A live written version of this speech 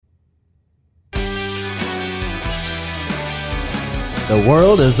The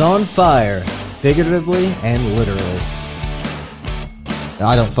world is on fire, figuratively and literally.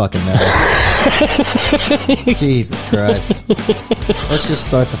 I don't fucking know. Jesus Christ. Let's just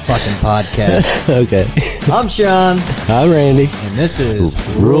start the fucking podcast. Okay. I'm Sean. I'm Randy. And this is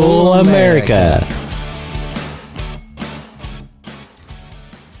Rural America.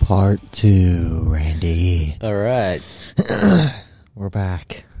 Part 2, Randy. All right. We're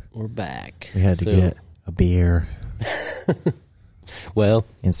back. We're back. We had to get a beer. Well.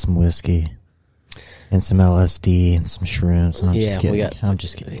 And some whiskey. And some LSD and some shrooms. I'm just kidding. I'm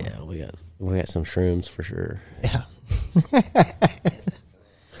just kidding. Yeah, we got some shrooms for sure. Yeah.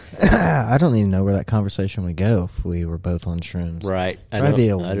 I don't even know where that conversation would go if we were both on shrooms. Right. It'd be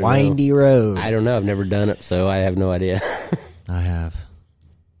a windy road. I don't know. I've never done it, so I have no idea. I have.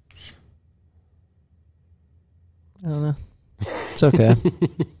 I don't know. It's okay.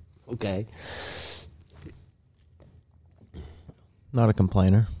 Okay. Not a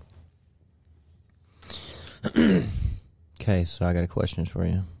complainer. Okay, so I got a question for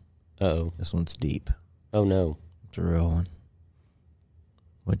you. Uh-oh. This one's deep. Oh, no. It's a real one.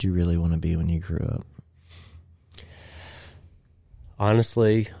 What'd you really want to be when you grew up?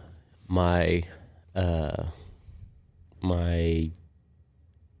 Honestly, my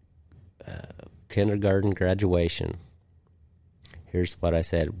kindergarten graduation. Here's what I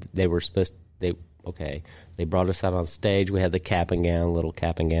said. They brought us out on stage. We had the little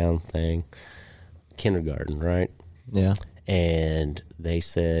cap and gown thing. Kindergarten, right? Yeah. And they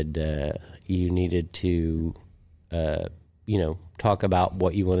said you needed to, talk about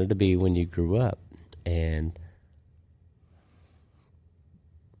what you wanted to be when you grew up. And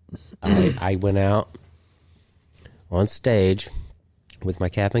I went out on stage with my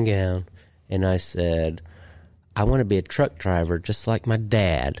cap and gown, and I said, I want to be a truck driver just like my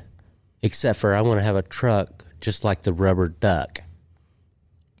dad, except for I want to have a truck just like the Rubber Duck.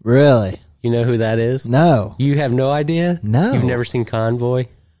 Really? You know who that is? No. You have no idea? No. You've never seen Convoy?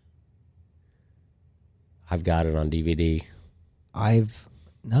 I've got it on DVD.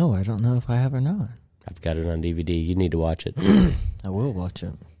 No, I don't know if I have or not. I've got it on DVD. You need to watch it. I will watch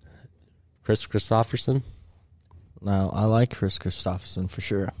it. Chris Christopherson? No, I like Chris Christopherson for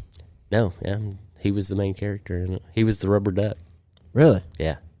sure. No, yeah, he was the main character in it. He was the Rubber Duck. Really?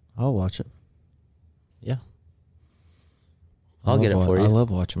 Yeah. I'll watch it. Yeah. I'll get it for you. I love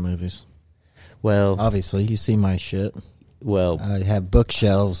watching movies. Well, obviously, you see my shit. Well, I have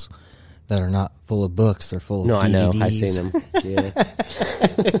bookshelves that are not full of books. They're full of DVDs. I know. I've seen them. Yeah.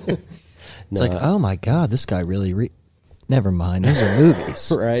 It's like, oh my God, this guy really never mind. Those are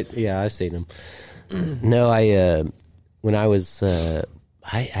movies. Right. Yeah, I've seen them. No, when I was, I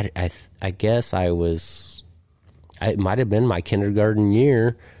guess it might have been my kindergarten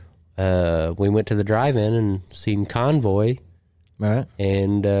year. We went to the drive-in and seen Convoy. Right.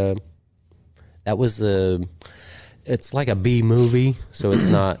 And that was it's like a B movie, so it's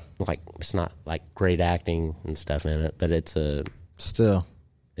not like great acting and stuff in it, but it's it's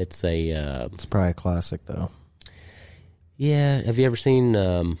probably a classic though. Yeah. Have you ever seen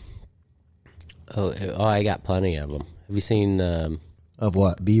I got plenty of them. Have you seen of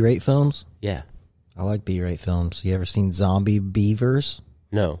what? B-rate films? Yeah. I like B-rate films. You ever seen Zombie Beavers?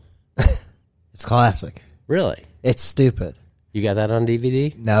 No. It's classic. Really? It's stupid. You got that on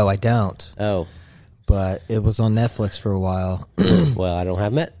DVD? No, I don't. Oh. But it was on Netflix for a while. Well, I don't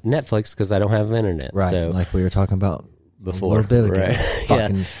have Netflix because I don't have internet. Right, so like we were talking about before. A little bit ago. Right.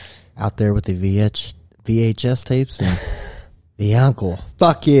 Fucking yeah. Out there with the VHS tapes and the uncle.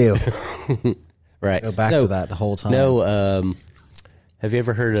 Fuck you. Right. Go back to that the whole time. No, have you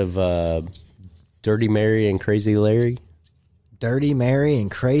ever heard of Dirty Mary and Crazy Larry? Dirty Mary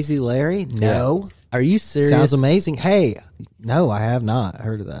and Crazy Larry? No. Yeah. Are you serious? Sounds amazing. Hey, no, I have not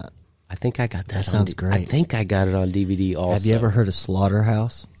heard of that. I think I got that. Sounds great. I think I got it on DVD also. Have you ever heard of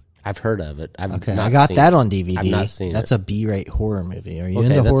Slaughterhouse? I've heard of it. Okay, I got that on DVD. I've not seen That's it. a B-rate horror movie. Are you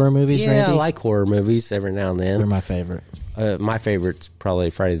into horror movies, Randy? Yeah, I like horror movies every now and then. They're my favorite. My favorite's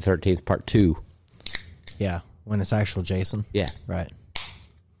probably Friday the 13th Part 2. Yeah, when it's actual Jason. Yeah. Right.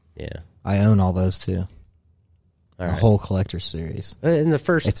 Yeah. I own all those too. All the right. whole collector series. And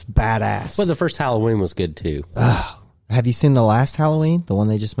it's badass. Well, the first Halloween was good too. Have you seen the last Halloween, the one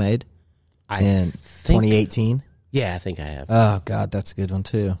they just made in 2018? Yeah, I think I have. Oh God, that's a good one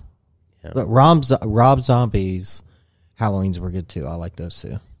too. Yeah. But Rob Zombie's Halloweens were good too. I like those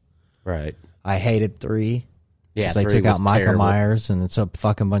too. Right. I hated 3. Yeah, because they took out Michael Myers and it's a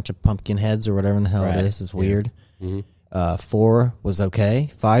fucking bunch of pumpkin heads or whatever the hell it is. It's weird. Mm-hmm. 4 was okay.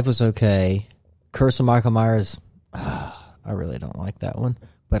 5 was okay. Curse of Michael Myers. I really don't like that one,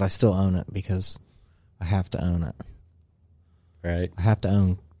 but I still own it because I have to own it. Right. I have to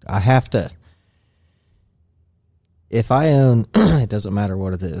own. I have to. If I own, it doesn't matter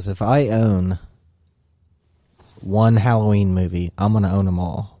what it is. If I own one Halloween movie, I'm going to own them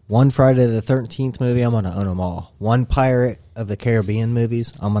all. One Friday the 13th movie, I'm going to own them all. One Pirate of the Caribbean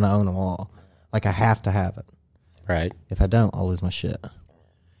movies, I'm going to own them all. Like, I have to have it. Right. If I don't, I'll lose my shit.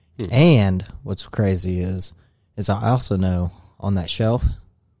 And what's crazy is I also know on that shelf,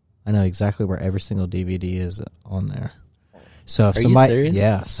 I know exactly where every single DVD is on there. So if Are you somebody, serious?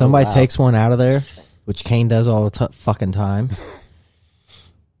 yeah, somebody Oh, wow. takes one out of there, which Kane does all the fucking time,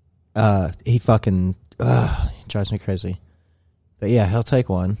 he fucking drives me crazy. But yeah, he'll take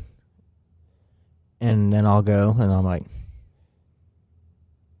one, and then I'll go, and I'm like,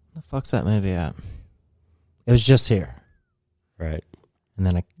 "The fuck's that movie at?" It was just here. Right. And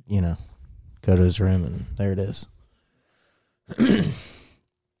then I, go to his room, and there it is.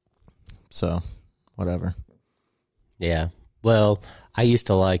 So, whatever. Yeah. Well, I used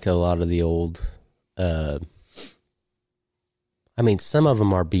to like a lot of the old. I mean, some of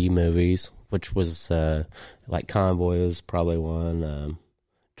them are B movies, which was like Convoy was probably one.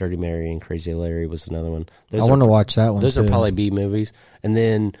 Dirty Mary and Crazy Larry was another one. I want to watch that one. Those too. are probably B movies. And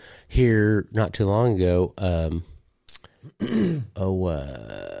then here, not too long ago,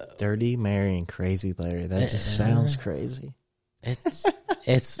 Dirty Mary and Crazy Larry. That just sounds crazy.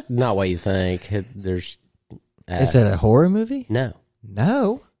 it's not what you think. There's Is it a horror movie? no,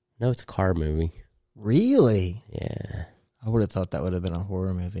 it's a car movie. Really? Yeah, I would have thought that would have been a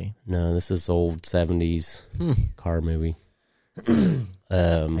horror movie. no, this is old 70s car movie.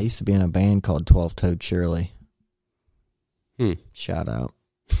 I used to be in a band called 12-Toed Shirley. Shout out.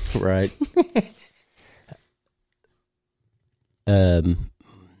 Right.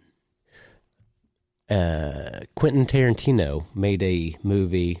 Quentin Tarantino made a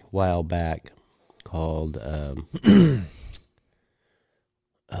movie a while back called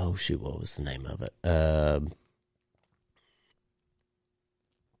oh shoot, what was the name of it?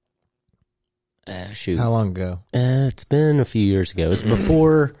 Shoot. How long ago? It's been a few years ago. It's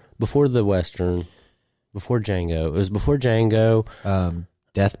before the Western, before Django. It was before Django.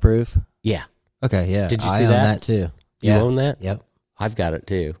 Death Proof? Yeah. Okay, yeah. Did you I see own that? too. You Yeah. own that? Yep. I've got it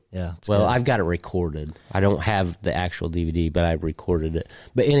too. Yeah. It's Well, good. I've got it recorded. I don't have the actual DVD, but I recorded it.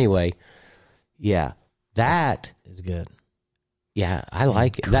 But anyway, yeah, that It's good. yeah, I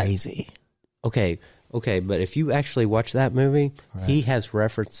like it. That, Crazy. okay, but if you actually watch that movie, he has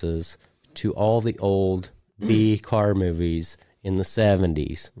references to all the old B car movies in the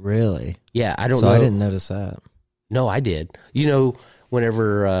 70s. Really? Yeah, I don't So know. I didn't notice that. No, I did. You know,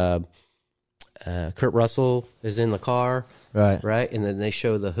 whenever Kurt Russell is in the car, Right. right, and then they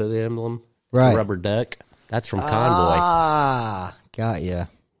show the hood emblem, it's Right. a rubber duck. That's from Convoy. Ah, got ya.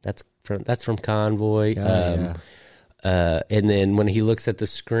 That's from Convoy. Got ya. And then when he looks at the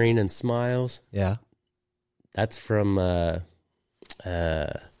screen and smiles, Yeah. that's from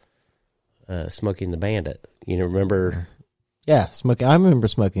Smoking the Bandit. You know, remember? Yeah, Smoking. I remember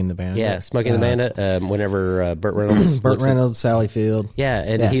Smoking the Bandit. Yeah, Smoking the Bandit. Whenever Burt Reynolds, Burt looks at- Reynolds, Sally Field. yeah,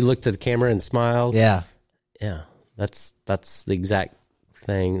 and Yeah. he looked at the camera and smiled. Yeah. Yeah, that's the exact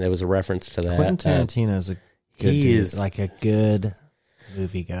thing. There was a reference to that. Quentin Tarantino's a good he dude, is- like a good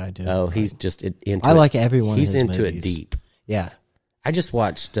movie guy, dude. Oh, he's just into. I it. like every one of He's his into movies. it deep. Yeah. I just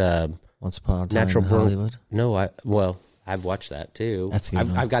watched Once Upon a Time Natural in Born. Hollywood. No, I've watched that too. That's a good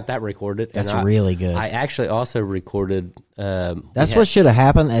one. I've got that recorded. That's and really good. I actually also recorded. That's what should have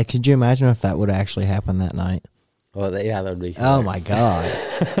happened. Could you imagine if that would have actually happened that night? Well, yeah, that would be. Oh my god.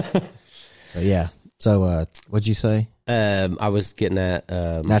 But yeah. So, what'd you say? I was getting at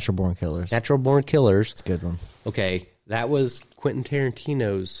Natural Born Killers. Natural Born Killers. It's a good one. Okay, that was Quentin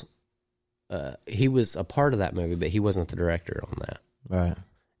Tarantino's. He was a part of that movie, but he wasn't the director on that. Right.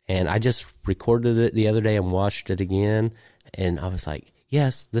 And I just recorded it the other day and watched it again, and I was like,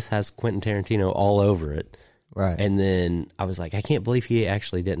 "Yes, this has Quentin Tarantino all over it." Right. And then I was like, "I can't believe he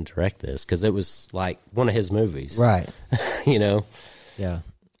actually didn't direct this because it was like one of his movies." Right. You know, Yeah.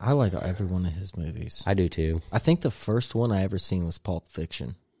 I like every one of his movies. I do too. I think the first one I ever seen was Pulp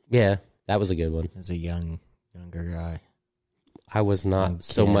Fiction Yeah, that was a good one. as a younger guy. I was not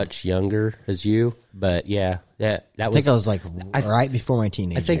so kid. much younger as you, but yeah, that I was. think I was like I- right before my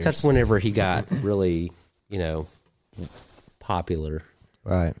teenage I think years. that's whenever he got really, popular.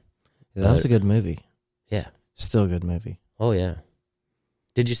 Right. Yeah, that was a good movie. Yeah. Still a good movie. Oh yeah.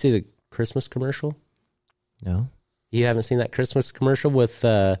 Did you see the Christmas commercial? No? You haven't seen that Christmas commercial with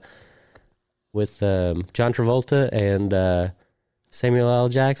John Travolta and Samuel L.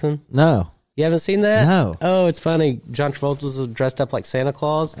 Jackson? No. You haven't seen that? No. Oh, it's funny. John Travolta's dressed up like Santa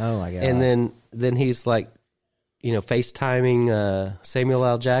Claus. Oh my god. And then he's like FaceTiming Samuel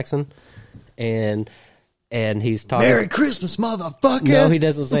L. Jackson, and he's talking. Merry Christmas, motherfucker. No, he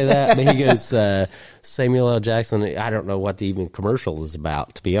doesn't say that, but he goes, Samuel L. Jackson. I don't know what the even commercial is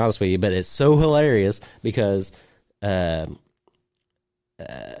about, to be honest with you, but it's so hilarious because, like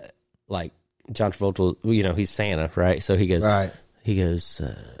John Travolta, he's Santa, right? So he goes, Right.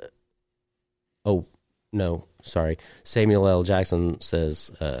 Oh no, sorry. Samuel L. Jackson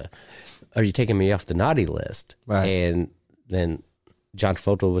says, "Are you taking me off the naughty list?" Right. And then John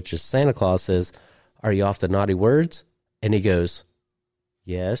Travolta, which is Santa Claus, says, "Are you off the naughty words?" And he goes,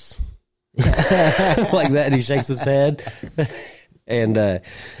 "Yes." Like that, and he shakes his head. And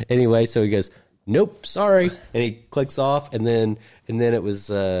anyway, so he goes, "Nope, sorry," and he clicks off, and then it was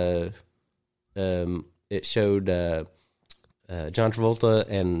it showed John Travolta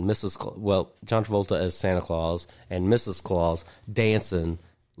and John Travolta as Santa Claus and Mrs. Claus dancing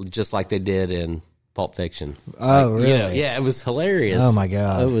just like they did in Pulp Fiction. Oh, really? Yeah, it was hilarious. Oh, my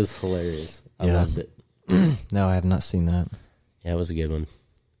God. It was hilarious. I Yeah. loved it. No, I have not seen that. Yeah, it was a good one.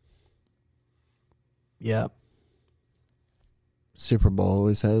 Yeah. Super Bowl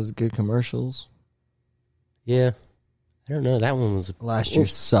always has good commercials. Yeah. I don't know. That one was... Last year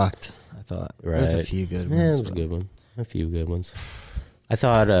sucked, I thought. Right. There's a few good Yeah, ones. it was a good one. A few good ones. I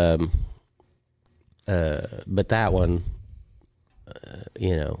thought, but that one,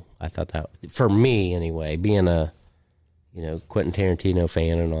 I thought that, for me anyway, being a, Quentin Tarantino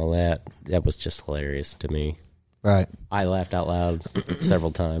fan and all that, that was just hilarious to me. Right. I laughed out loud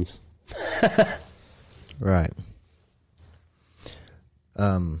several times. Right.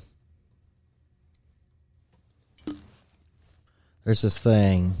 There's this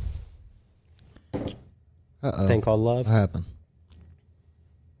thing. Uh-oh. Thing called love. What happened?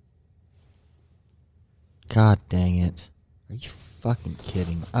 God dang it. Are you fucking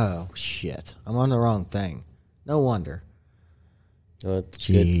kidding? Oh, shit. I'm on the wrong thing. No wonder. Oh, it's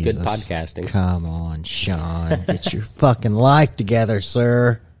Jesus. good podcasting. Come on, Sean. Get your fucking life together,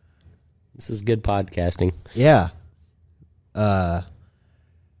 sir. This is good podcasting. Yeah. There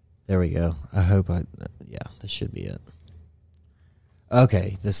we go. I hope yeah, this should be it.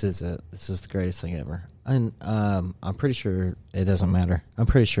 Okay, this is it. This is the greatest thing ever. And I'm pretty sure it doesn't matter. I'm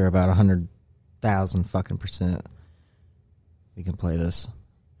pretty sure about 100,000 fucking % we can play this.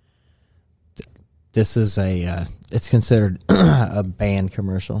 This is it's considered a band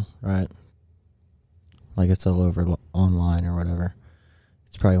commercial, right? Like it's all over online or whatever.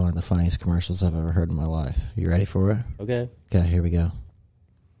 It's probably one of the funniest commercials I've ever heard in my life. You ready for it? Okay. Okay, here we go.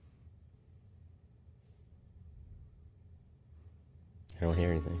 I don't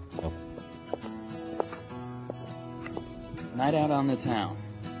hear anything. Oh. Night out on the town,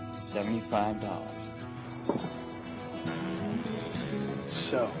 $75.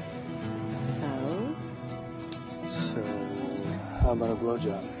 So, So? how about a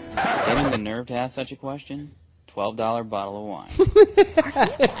blowjob? Getting the nerve to ask such a question? $12 bottle of wine.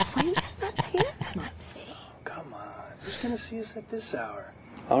 Come on, who's gonna see us at this hour?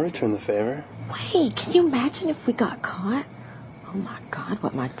 I'll return the favor. Wait, can you imagine if we got caught? Oh my God,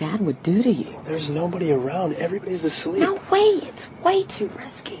 what my dad would do to you. There's nobody around. Everybody's asleep. No way, it's way too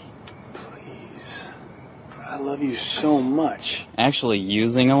risky. Please. I love you so much. Actually,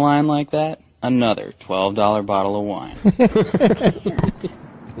 using a line like that? Another $12 bottle of wine.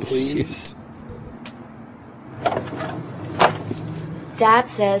 Please. Dad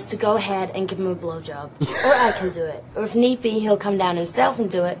says to go ahead and give him a blowjob. Or I can do it. Or if need be, he'll come down himself and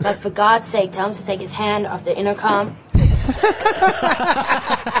do it. But for God's sake, tell him to take his hand off the intercom.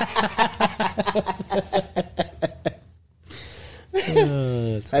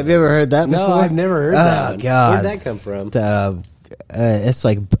 Have you ever heard that before? No, I've never heard that. Oh, one. God. Where'd that come from? It's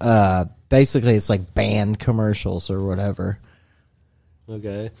like, basically it's like band commercials or whatever.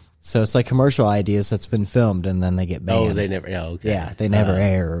 Okay. So it's like commercial ideas that's been filmed and then they get banned. Oh, they never. Yeah, okay. Yeah, they never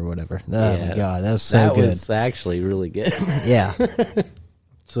air or whatever. Oh, Yeah. my God, that was so That good. was actually really good. Yeah.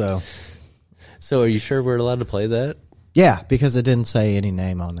 So, So, are you sure we're allowed to play that? yeah, because it didn't say any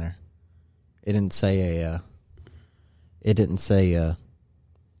name on there. It didn't say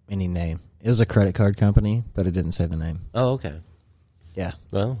any name. It was a credit card company, but it didn't say the name. Oh, okay. Yeah.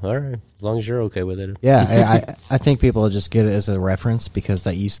 Well, all right. As long as you're okay with it. Yeah, I think people just get it as a reference because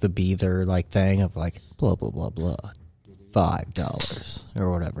that used to be their like thing of like blah blah blah blah, $5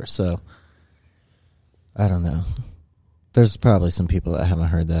 or whatever. So I don't know. There's probably some people that haven't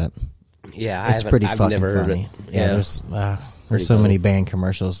heard that. Yeah, It's pretty I've fucking never heard funny. it. Yeah, there's so funny. many band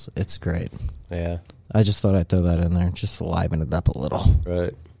commercials. It's great. Yeah. I just thought I'd throw that in there just to liven it up a little.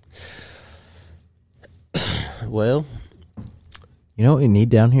 Right. Well, You know what we need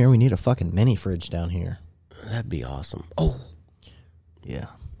down here? We need a fucking mini fridge down here. That'd be awesome. Oh, Yeah.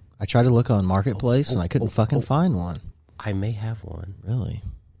 I tried to look on Marketplace, and I couldn't fucking find one. I may have one. Really?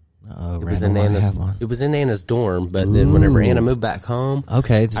 It was in Anna's. have one. It was in Anna's dorm, but then whenever Anna moved back home,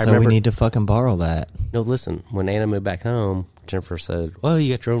 Okay, so remember- we need to fucking borrow that. no, listen. When Anna moved back home, Jennifer said, "Well,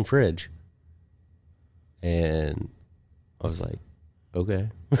 you got your own fridge," and I was like, "Okay."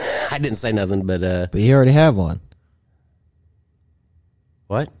 I didn't say nothing, but But you already have one.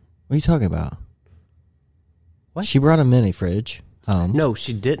 what? What are you talking about? What? She brought a mini fridge home. No,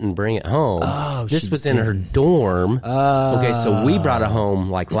 she didn't bring it home. Oh, this she was in her dorm. Okay, so we brought it home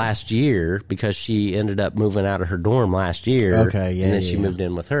like last year because she ended up moving out of her dorm last year. Okay, yeah, and then yeah, she yeah. moved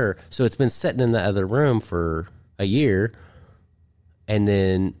in with her. So it's been sitting in the other room for a year, and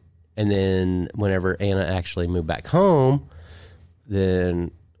then whenever Anna actually moved back home,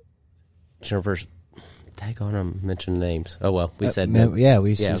 then Jennifer's. Tag on, I'm mentioning names. Oh well, we said no. Yeah,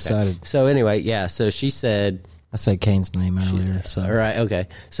 we Yeah, okay. decided. So anyway, yeah. So she said. I said Kane's name earlier. So All right, okay.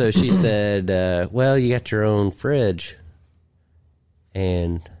 So she said, well, you got your own fridge.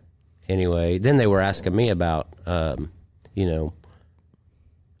 And anyway, then they were asking me about,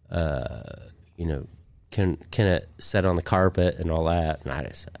 can it set on the carpet and all that? And I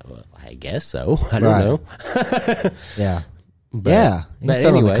just said, well, I guess so. I don't Right. know. yeah, But, yeah. You but can sit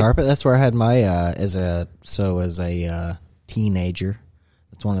on anyway, the carpet. That's where I had my as a teenager.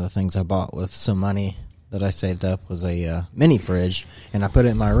 That's one of the things I bought with some money that I saved up was a mini fridge, and I put it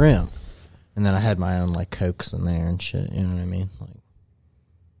in my room. And then I had my own like Cokes in there and shit. You know what I mean?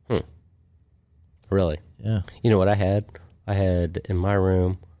 Like, really. yeah. You know what I had? I had in my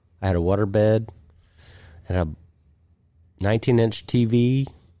room, I had a water bed and a 19-inch TV,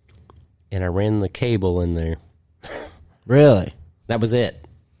 and I ran the cable in there. Really? That was it.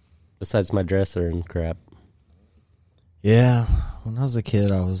 Besides my dresser and crap. Yeah. When I was a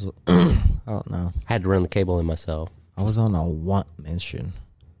kid, I was I don't know. I had to run the cable in myself. I was on a want mission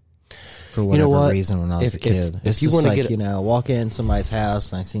for whatever what? reason when I was a kid. If It's you just want to like, get, walk in somebody's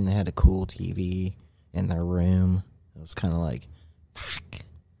house and I seen they had a cool TV in their room. It was kind of like, fuck.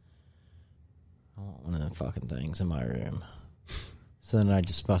 I want one of them fucking things in my room. So then I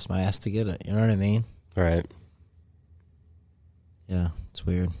just bust my ass to get it. You know what I mean? right? Yeah, it's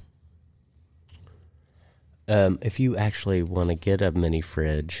weird. If you actually want to get a mini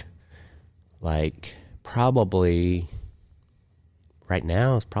fridge, like probably right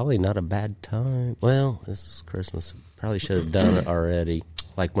now is probably not a bad time. Well, this is Christmas. Probably should have done it already.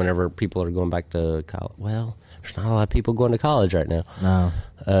 Like whenever people are going back to college. Well, there's not a lot of people going to college right now.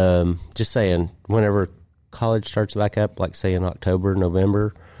 No. Just saying, whenever college starts back up, like say in October,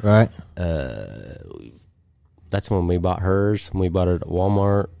 November, Right? that's when we bought hers. And we bought it at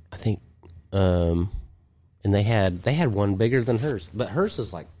Walmart, I think. And they had one bigger than hers, but hers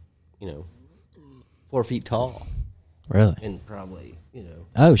is like, 4 feet tall Really? and probably,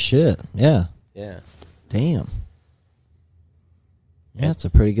 Oh, shit. Yeah. yeah, Damn. Yeah, that's a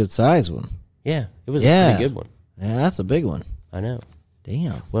pretty good size one. yeah. It was Yeah. a pretty good one. Yeah, that's a big one. I know.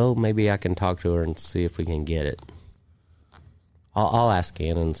 Damn. Well, maybe I can talk to her and see if we can get it. I'll ask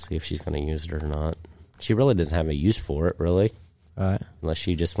Anna and see if she's going to use it or not. She really doesn't have a use for it, really, Right. unless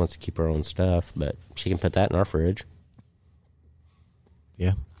she just wants to keep her own stuff. But she can put that in our fridge.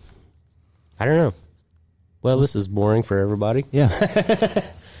 Yeah. I don't know. Well, this is boring for everybody. Yeah.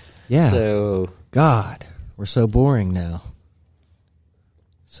 Yeah. So God, we're so boring now.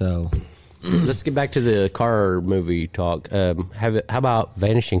 So, let's get back to the car movie talk. How about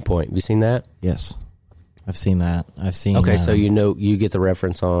Vanishing Point? Have you seen that? yes. I've seen that. I've seen Okay, so you get the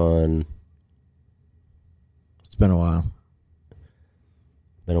reference on. it's been a while.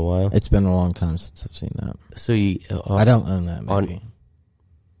 Been a while. It's been a long time since I've seen that. So you, I don't own that movie.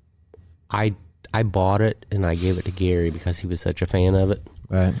 I bought it and I gave it to Gary because he was such a fan of it.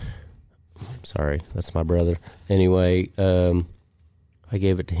 Right. Sorry, that's my brother. Anyway, I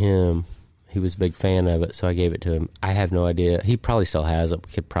gave it to him. He was a big fan of it, so I gave it to him. I have no idea. He probably still has it.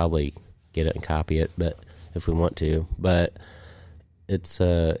 We could probably get it and copy it, but if we want to. But it's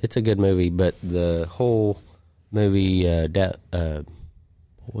a good movie. But the whole movie, what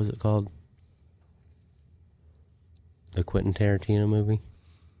was it called? The Quentin Tarantino movie,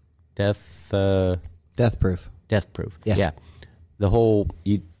 Death Proof. Yeah. The whole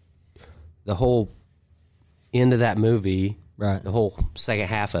end of that movie, Right. the whole second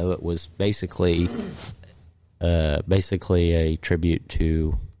half of it was basically a tribute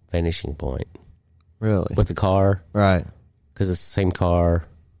to Vanishing Point Really? with the car, Right. because it's the same car.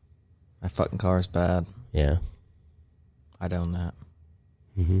 That fucking car is bad. Yeah. I'd own that.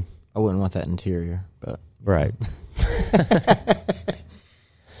 Mm-hmm. I wouldn't want that interior, but Right.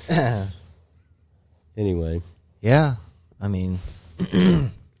 Anyway. Yeah, I mean,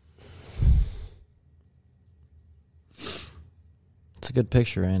 it's a good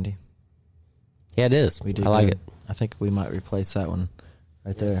picture, Andy. Yeah, it is. We did. I like good. it. I think we might replace that one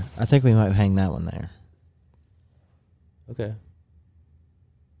right there. I think we might hang that one there. Okay.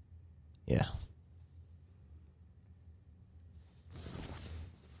 Yeah.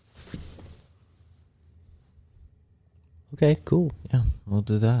 Okay, cool. Yeah, we'll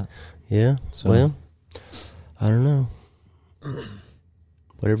do that. Yeah. So- Well, I don't know.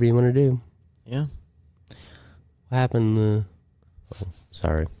 Whatever you want to do. Yeah. What happened? Oh,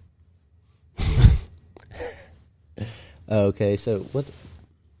 sorry. Okay, so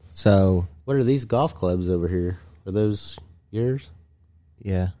So, what are these golf clubs over here? Are those yours?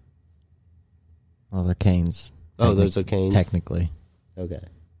 yeah. Well, they're canes. Oh, those are canes? Technically. Okay.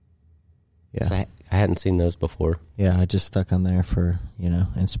 Yeah. 'Cause I hadn't seen those before. Yeah, I just stuck on there for,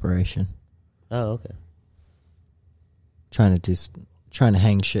 inspiration. Oh, okay. Trying to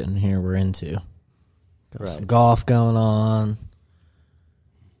hang shit in here we're into. Got some Right. golf going on.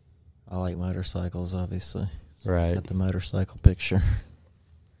 I like motorcycles, obviously. Right. Got the motorcycle picture.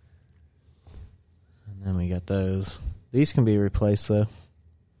 And then we got those. These can be replaced, though,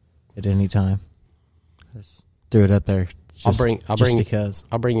 at any time. Just threw it up there I'll bring because.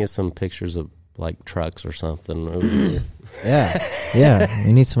 I'll bring you some pictures of like trucks or something over here. Yeah.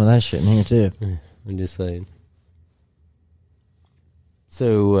 We need some of that shit in here, too. I'm just saying.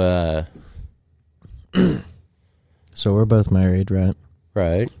 So, So we're both married, right?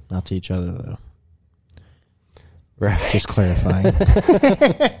 right. Not to each other, though. Right. Just clarifying.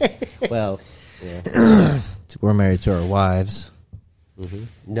 Well, yeah. We're married to our wives. Mm-hmm.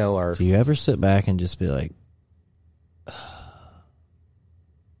 No, our Do you ever sit back and just be like,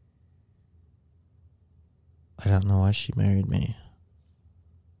 I don't know why she married me?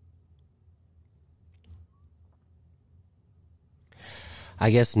 I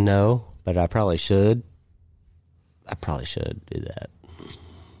guess no, but I probably should. I probably should do that.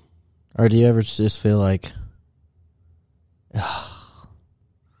 Or do you ever just feel like, I'm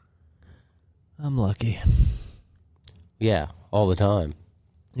lucky? Yeah, all the time.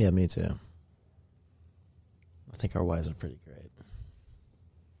 Yeah, me too. I think our wives are pretty great.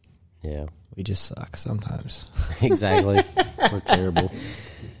 Yeah, We just suck sometimes. exactly. We're terrible.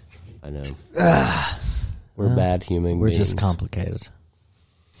 I know. We're bad human We're beings. just complicated.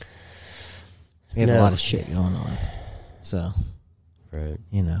 We have No. a lot of shit going on. So, Right.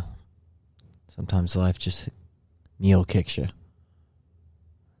 sometimes life just mule kicks you.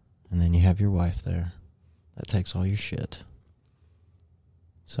 And then you have your wife there. That takes all your shit.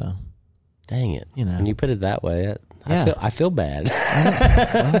 So, Dang it. You know. When you put it that way, Yeah. I feel bad.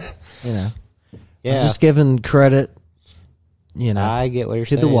 yeah. Yeah. I'm just giving credit, I get what you're to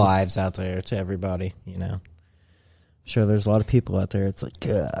saying. the wives out there, to everybody, I'm sure there's a lot of people out there, it's like,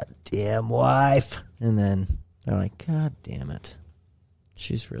 God damn wife. And then they're like, God damn it.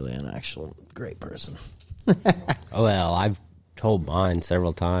 She's really an actual great person. Oh, well, I've told mine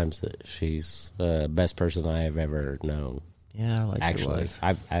several times that she's the best person I have ever known. Yeah, I like your Actually, wife.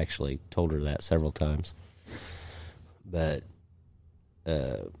 I've actually told her that several times. But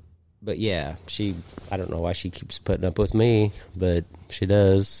yeah, I don't know why she keeps putting up with me, but she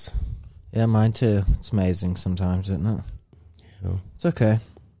does. Yeah, mine too. It's amazing sometimes, isn't it? Yeah. It's okay.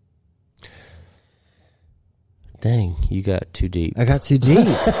 Dang, you got too deep. I got too deep.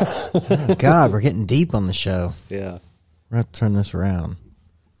 Oh, God, we're getting deep on the show. Yeah. We're going to turn this around.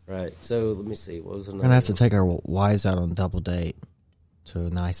 Right. So let me see. What was another? We're going to have to take our wives out on a double date to a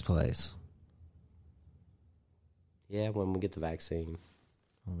nice place Yeah, when we get the vaccine.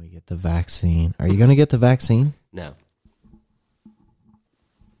 when we get the vaccine. Are you going to get the vaccine? No,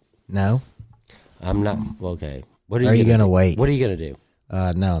 No? I'm not. Well, okay. What Are you gonna gonna do? wait? What are you gonna do?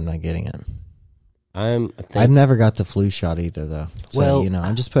 No, I'm not getting it. I've I've never got the flu shot either, though. So, Well-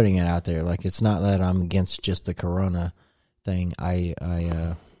 I'm just putting it out there. Like, it's not that I'm against just the corona thing. I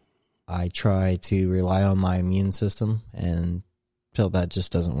try to rely on my immune system, and until that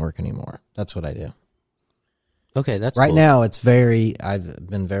just doesn't work anymore. That's what I do. Okay, that's Right cool. now, I've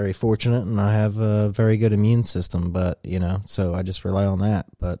been very fortunate, and I have a very good immune system, but, so I just rely on that.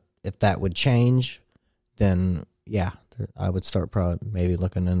 But if that would change, then, yeah, I would start probably maybe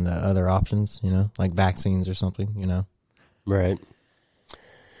looking into other options, like vaccines or something, Right.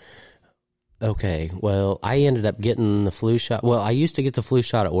 Okay. Well, I ended up getting the flu shot. Well, I used to get the flu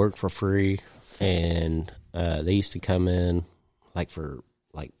shot at work for free, and they used to come in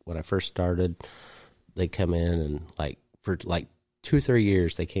when I first started. They come in and for 2 or 3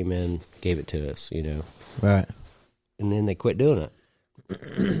 years they came in, gave it to us, Right. and then they quit doing it.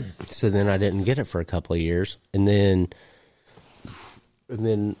 So then I didn't get it for a couple of years, and then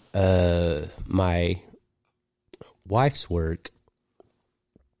my wife's work,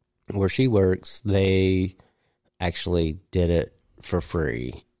 where she works, they actually did it for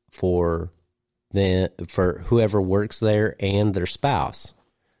free for whoever works there and their spouse.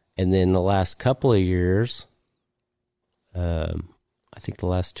 And then the last couple of years, I think the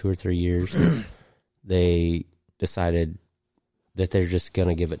last 2 or 3 years, they decided that they're just going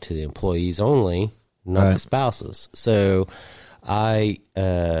to give it to the employees only, not the spouses. So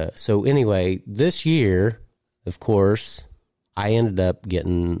so anyway, this year, of course, I ended up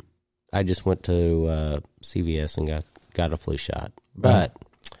I just went to CVS and got a flu shot. But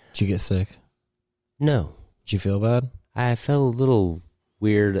Did you get sick? no, Did you feel bad? I felt a little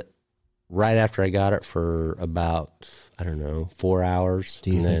weird right after I got it for about, 4 hours.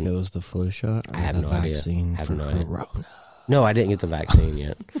 Do you and think then- it was the flu shot? Or I have the no idea. vaccine I have for no idea. corona? No, I didn't get the vaccine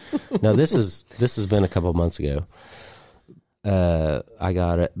yet. No, this has been a couple of months ago. I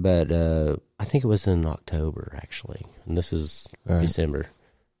got it, but I think it was in October actually, and this is December.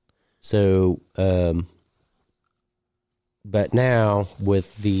 So, but now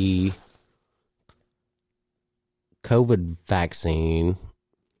with the COVID vaccine,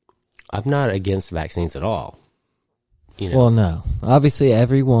 I'm not against vaccines at all. Well, no. Obviously,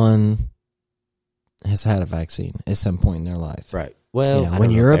 everyone has had a vaccine at some point in their life. Right. Well, I when don't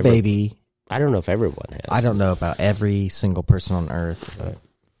know you're if a baby, I don't know if everyone has. I don't know about every single person on earth, but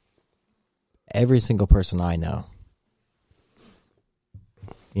every single person I know,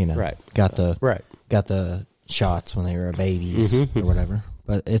 Right. got the shots when they were babies Mm-hmm. or whatever.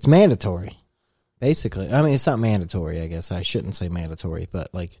 But it's mandatory, basically. I mean, it's not mandatory. I guess I shouldn't say mandatory,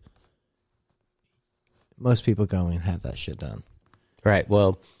 but like most people go and have that shit done. Right.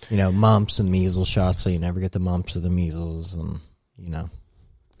 Well, Mumps and measles shots, so you never get the mumps or the measles, and And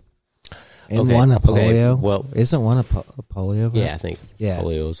Okay, one a okay, polio. well- isn't one a polio? yeah, I think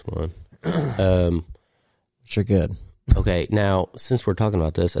polio is one. Which are good. Okay, now, since we're talking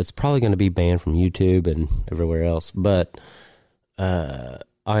about this, it's probably going to be banned from YouTube and everywhere else, but I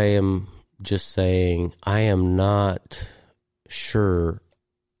am just saying I am not sure.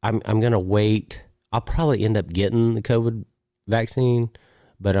 I'm going to wait. I'll probably end up getting the COVID vaccine,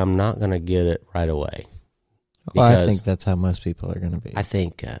 but I'm not going to get it right away. Well, I Because think that's how most people are going to be. I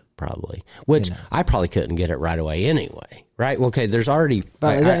think probably, which I probably couldn't get it right away anyway, right? Well, okay, there's already.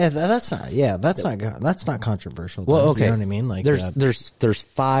 But that's not. Yeah, that's not controversial. Well, though, okay, you know what I mean. Like there's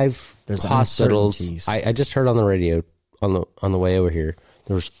 5 there's hospitals. uncertainties. I just heard on the radio on the way over here.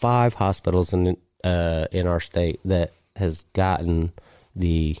 There's 5 hospitals in our state that has gotten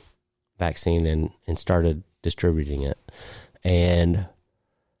the vaccine and started distributing it. And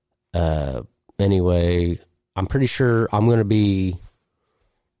anyway, I'm pretty sure I'm going to be.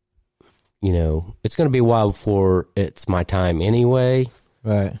 It's going to be a while before it's my time anyway.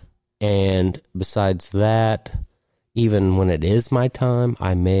 right. And besides that, even when it is my time,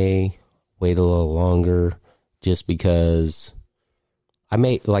 I may wait a little longer just because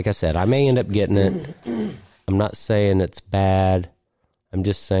like I said, I may end up getting it. I'm not saying it's bad. I'm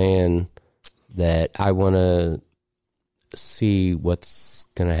just saying that I want to see what's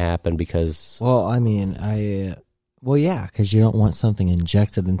going to happen because... Well, I mean, yeah, because you don't want something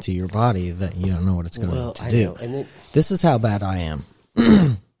injected into your body that you don't know what it's going to do. know, and it, This is how bad I am.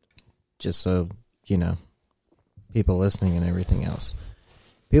 Just so, people listening and everything else.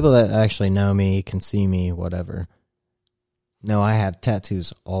 People that actually know me, can see me, whatever. No, I have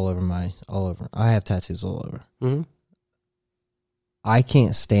tattoos all over. I have tattoos all over. Mhm. I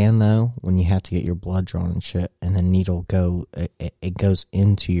can't stand, though, when you have to get your blood drawn and shit, and the needle it goes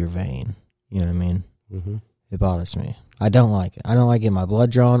into your vein. You know what I mean? Mm-hmm. It bothers me. I don't like it. I don't like getting my blood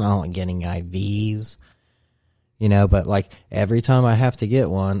drawn. I don't like getting IVs. But like every time I have to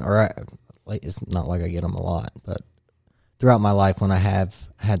get one, it's not like I get them a lot, but throughout my life when I have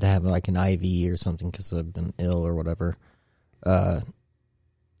had to have like an IV or something because I've been ill or whatever,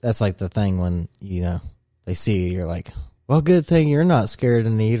 that's like the thing when, they see you, you're like, well, good thing you're not scared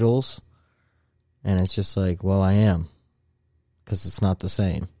of needles. And it's just like, well, I am, because it's not the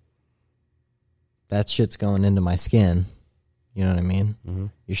same. That shit's going into my skin. You know what I mean? Mm-hmm.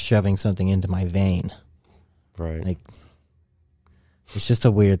 You're shoving something into my vein. Right. Like, it's just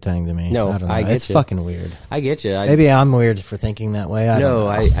a weird thing to me. No, I don't know. I get It's you. fucking weird. I get you. Maybe I'm weird for thinking that way. I don't know.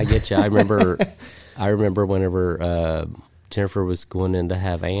 I get you. I remember whenever Jennifer was going in to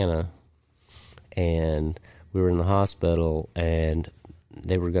have Anna, and we were in the hospital, and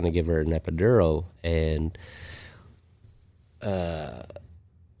they were going to give her an epidural, and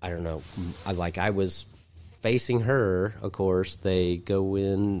I don't know. I was facing her. Of course, they go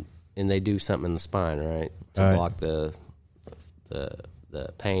in and they do something in the spine, right, to Right. block the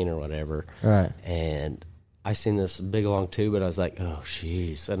pain or whatever. Right. And I seen this big long tube, and I was like, oh,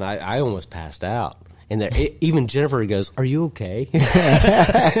 jeez. And I almost passed out. And even Jennifer goes, are you okay?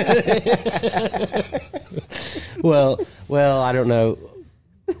 Well, I don't know.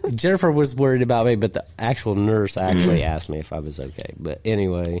 Jennifer was worried about me, but the actual nurse actually asked me if I was okay. But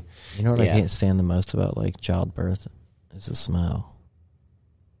anyway. You know what yeah. I can't stand the most about like childbirth is the smell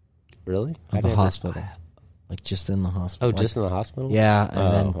Really? of the hospital. Like just in the hospital. Oh, just in the hospital? Yeah, and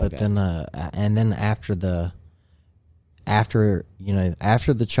Oh, then okay. and then after the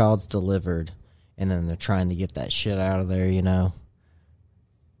child's delivered, and then they're trying to get that shit out of there, the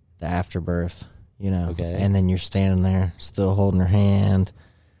afterbirth, Okay. and then you're standing there still holding her hand.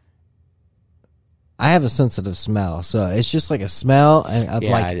 I have a sensitive smell, so it's just like a smell of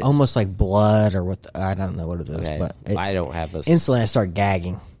Yeah, like almost like blood or what I don't know what it is, Okay. but I don't have a... instantly I start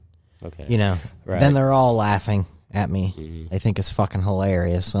gagging. Okay. Then Right. Mm-hmm. they're all laughing at me. They think it's fucking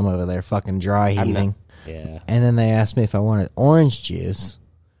hilarious. I'm over there fucking dry I'm not- heaving. Yeah. And then they asked me if I wanted orange juice.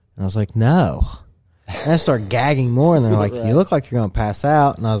 And I was like, no. And I start gagging more. And they're like, you look like you're going to pass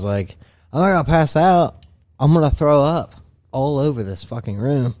out. And I was like, I'm not going to pass out. I'm going to throw up all over this fucking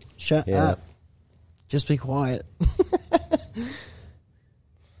room. Shut Yeah. up. Just be quiet.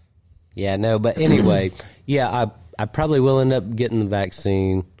 Yeah, no, but anyway, yeah, I probably will end up getting the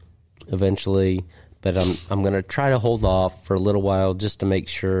vaccine eventually, but I'm going to try to hold off for a little while just to make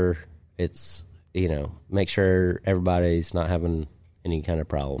sure it's, make sure everybody's not having any kind of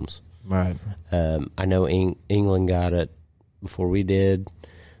problems. Right. I know England got it before we did.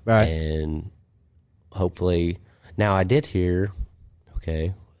 Right. And hopefully, now I did hear,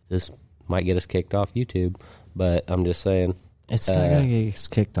 okay, this might get us kicked off YouTube, but I'm just saying. It's not going to get us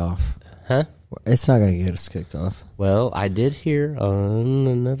kicked off. Huh? It's not going to get us kicked off. Well, I did hear on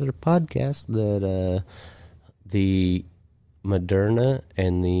another podcast that the Moderna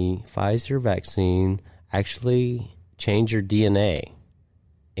and the Pfizer vaccine actually change your DNA,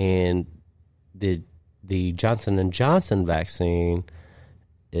 and the Johnson & Johnson vaccine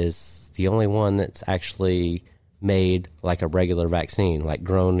is the only one that's actually made like a regular vaccine, like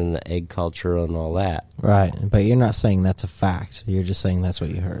grown in the egg culture and all that. Right. But you're not saying that's a fact. You're just saying that's what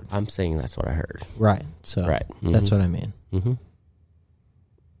you heard. I'm saying that's what I heard. Right. So Right. that's what I mean. Mm-hmm.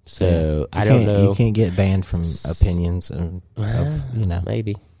 So I You don't can't- know. You can't get banned from opinions of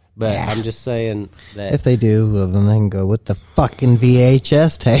Maybe. But Yeah. I'm just saying that. If they do, well, then they can go with the fucking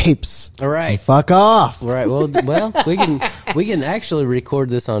VHS tapes. All right. And fuck off. Right. Well, we can actually record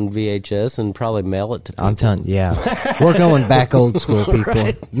this on VHS and probably mail it to people. I'm telling you, yeah. We're going back old school,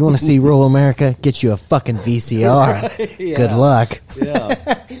 people. You want to see rural America? Get you a fucking VCR. Yeah. Good luck.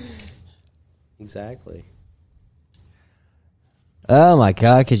 Yeah. Exactly. Oh my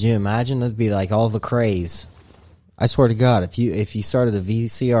God, could you imagine? That'd be like all the craze. I swear to God, if you started a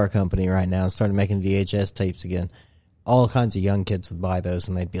VCR company right now and started making VHS tapes again, all kinds of young kids would buy those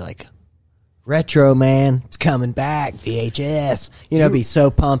and they'd be like, retro, man, it's coming back, VHS. It'd be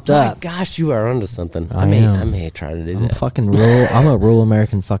so pumped My up. gosh, you are onto something. I may am. try to do I'm that. fucking rural. I'm a rural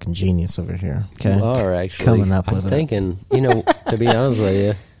American fucking genius over here. Okay, You are actually coming up I'm with it. thinking. To be honest with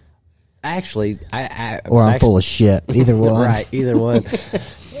you, actually, I Or was I'm actually, full of shit. Either one. Right, either one.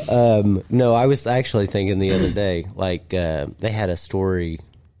 No, I was actually thinking the other day, like they had a story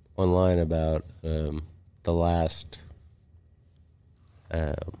online about the last,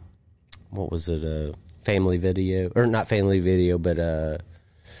 what was it, family video, or not family video, but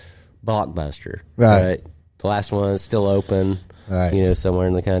Blockbuster. Right. The last one is still open, Right. somewhere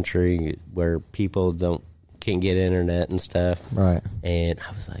in the country where people can't get internet and stuff. Right. And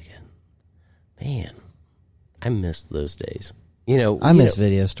I was like, man, I missed those days. I miss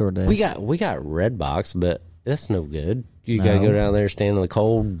video store days. We got Redbox, but that's no good. You gotta go down there, stand in the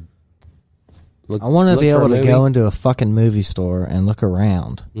cold. I want to look be for a able to movie. go into a fucking movie store and look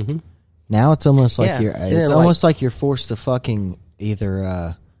around. Mm-hmm. Now it's almost like Yeah, you're. and It's then, almost like you're forced to fucking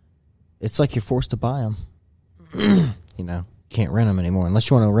either. It's like you're forced to buy them. You can't rent them anymore unless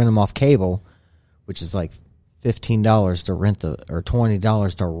you want to rent them off cable, which is like $15 to rent or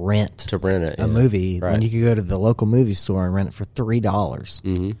 $20 to rent it a movie Right. when you could go to the local movie store and rent it for $3.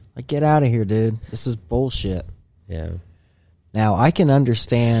 Mm-hmm. Like, get out of here, dude. This is bullshit. Yeah. Now, I can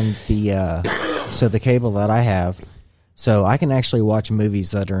understand the cable that I have, so I can actually watch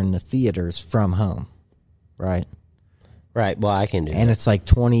movies that are in the theaters from home, right? Right. Well, I can do And that. it's like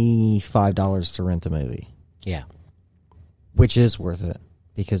 $25 to rent the movie, Yeah. which is worth it.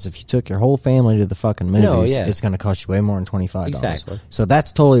 Because if you took your whole family to the fucking movies, No, yeah. it's going to cost you way more than $25. Exactly. So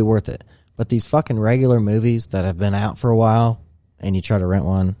that's totally worth it. But these fucking regular movies that have been out for a while, and you try to rent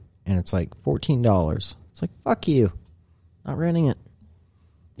one, and it's like $14. It's like, fuck you. Not renting it.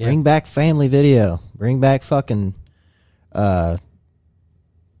 Yeah. Bring back Family Video. Bring back fucking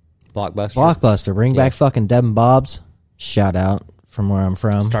Blockbuster. Bring back fucking Deb and Bob's. Shout out from where I'm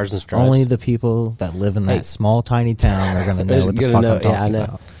from. Stars and Stripes. Only the people that live in that small, tiny town are going to know what the fuck I'm talking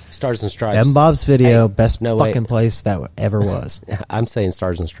about. Stars and Stripes. Deb and Bob's Video, Hey, best no, fucking wait. place that ever was. I'm saying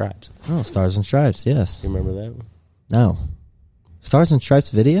Stars and Stripes. Oh, Stars and Stripes, yes. You remember that one? No. Stars and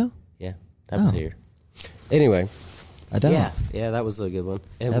Stripes Video? Yeah, that was Oh. here. Anyway. I don't. Yeah, that was a good one.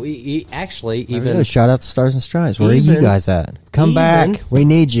 And we actually There we even go. Shout out to Stars and Stripes. Where are you Even- guys at? Come even- back. We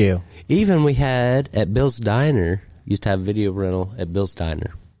need you. we had at Bill's Diner, used to have video rental at Bill's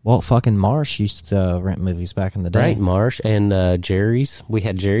Diner. Well, fucking Marsh used to rent movies back in the day. Right, Marsh and Jerry's. We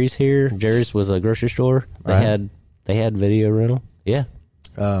had Jerry's here. Jerry's was a grocery store. They had video rental. Yeah.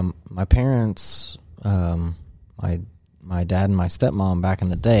 My parents, my dad and my stepmom back in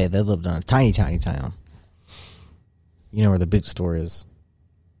the day, they lived in a tiny, tiny town. You know where the big store is.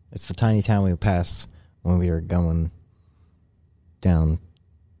 It's the tiny town we passed when we were going down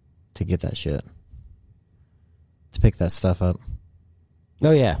to get that shit. To pick that stuff up.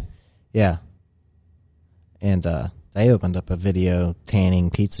 Oh yeah. Yeah. And they opened up a video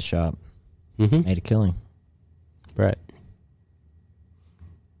tanning pizza shop. Mm-hmm. Made a killing. Right.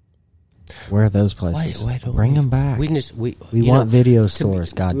 Where are those places? Bring them back. We We want video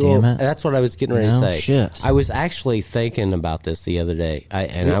stores, God damn it. That's what I was getting ready to say. Shit. I was actually thinking about this the other day.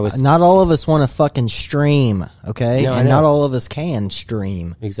 I was Not all of us want to fucking stream, okay? No, I and know. not all of us can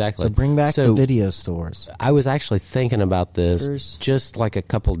stream. Exactly. So bring back the So- video stores. I was actually thinking about this There's- just like a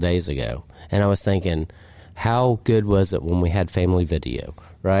couple days ago, and I was thinking, how good was it when we had Family Video,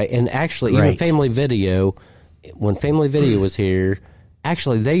 right? And actually, even Great. Family Video, when Family Video was here,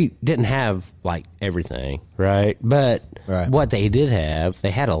 actually they didn't have like everything, right? But Right. what they did have, they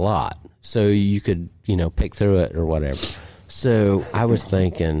had a lot, so you could pick through it or whatever. So I was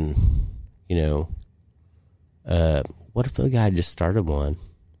thinking, what if a guy just started one?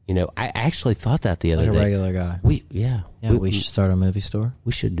 I actually thought that the other Like a day. regular guy. We We should start a movie store.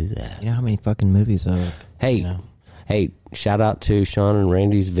 we should do that. You know how many fucking movies are... Hey, hey! Shout out to Sean and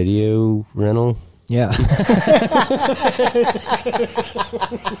Randy's video rental. Yeah.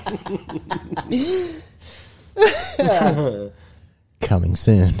 Coming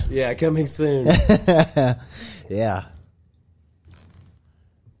soon. Yeah, coming soon. Yeah.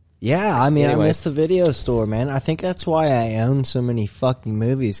 Yeah, I mean, Anyway. I miss the video store, man. I think that's why I own so many fucking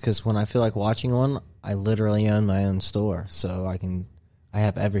movies, because when I feel like watching one, I literally own my own store. So I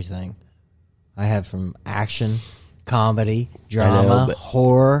have everything. I have from action, comedy, drama, but-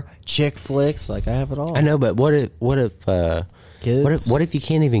 horror, chick flicks. Like, I have it all. I know, but what if Kids? what if you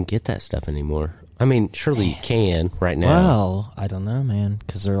can't even get that stuff anymore? I mean, surely you can right now. Well, I don't know, man,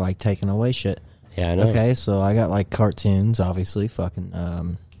 because they're like taking away shit. Yeah, I know. Okay, so I got like cartoons, obviously, fucking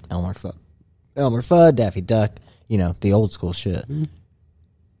Elmer Fudd, Daffy Duck, the old school shit,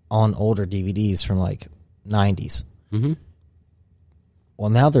 on older DVDs from like 90s. Mm-hmm. Well,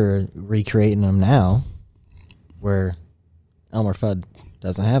 now they're recreating them now, where Elmer Fudd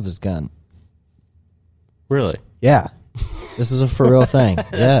doesn't have his gun. Really? Yeah, this is a for real thing. Yeah,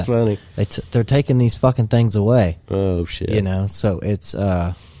 That's funny. They're taking these fucking things away. Oh shit! So it's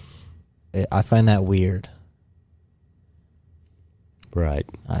I find that weird. Right.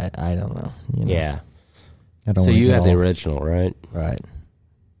 I don't know. Yeah. I don't So wanna you get have the all- original, right? right.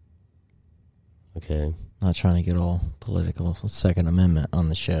 Okay. Not trying to get all political, Second Amendment on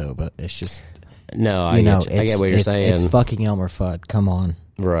the show, but it's just No, I get what you're saying. It's fucking Elmer Fudd. Come on,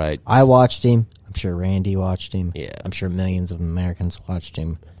 Right. I watched him. I'm sure Randy watched him. Yeah. I'm sure millions of Americans watched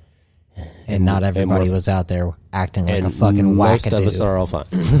him, and not everybody we're- was out there acting like And a fucking most wackadoo. of us are all fine.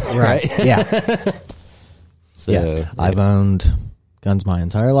 right? Yeah, So, yeah. I've owned guns my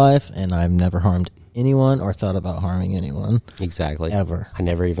entire life, and I've never harmed anyone or thought about harming anyone. exactly. Ever.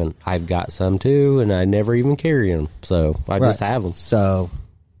 I've got some too, and I never even carry them. So I just Right. have them. So,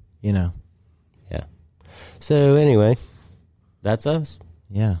 Yeah. So anyway, that's us.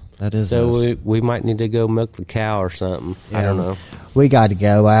 yeah, that is So us. we might need to go milk the cow or something. I don't know. We got to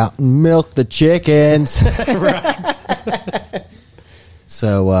go out and milk the chickens.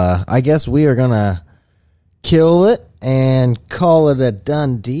 So I guess we are gonna kill it and call it a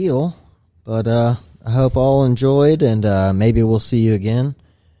done deal. But I hope all enjoyed, and maybe we'll see you again.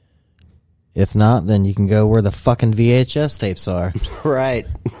 If not, then you can go where the fucking VHS tapes are. Right.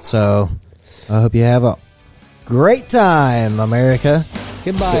 So I hope you have a great time, America.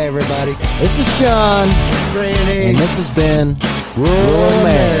 Goodbye, everybody. This is Sean, Randy. and this has been Rural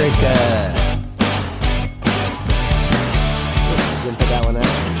America.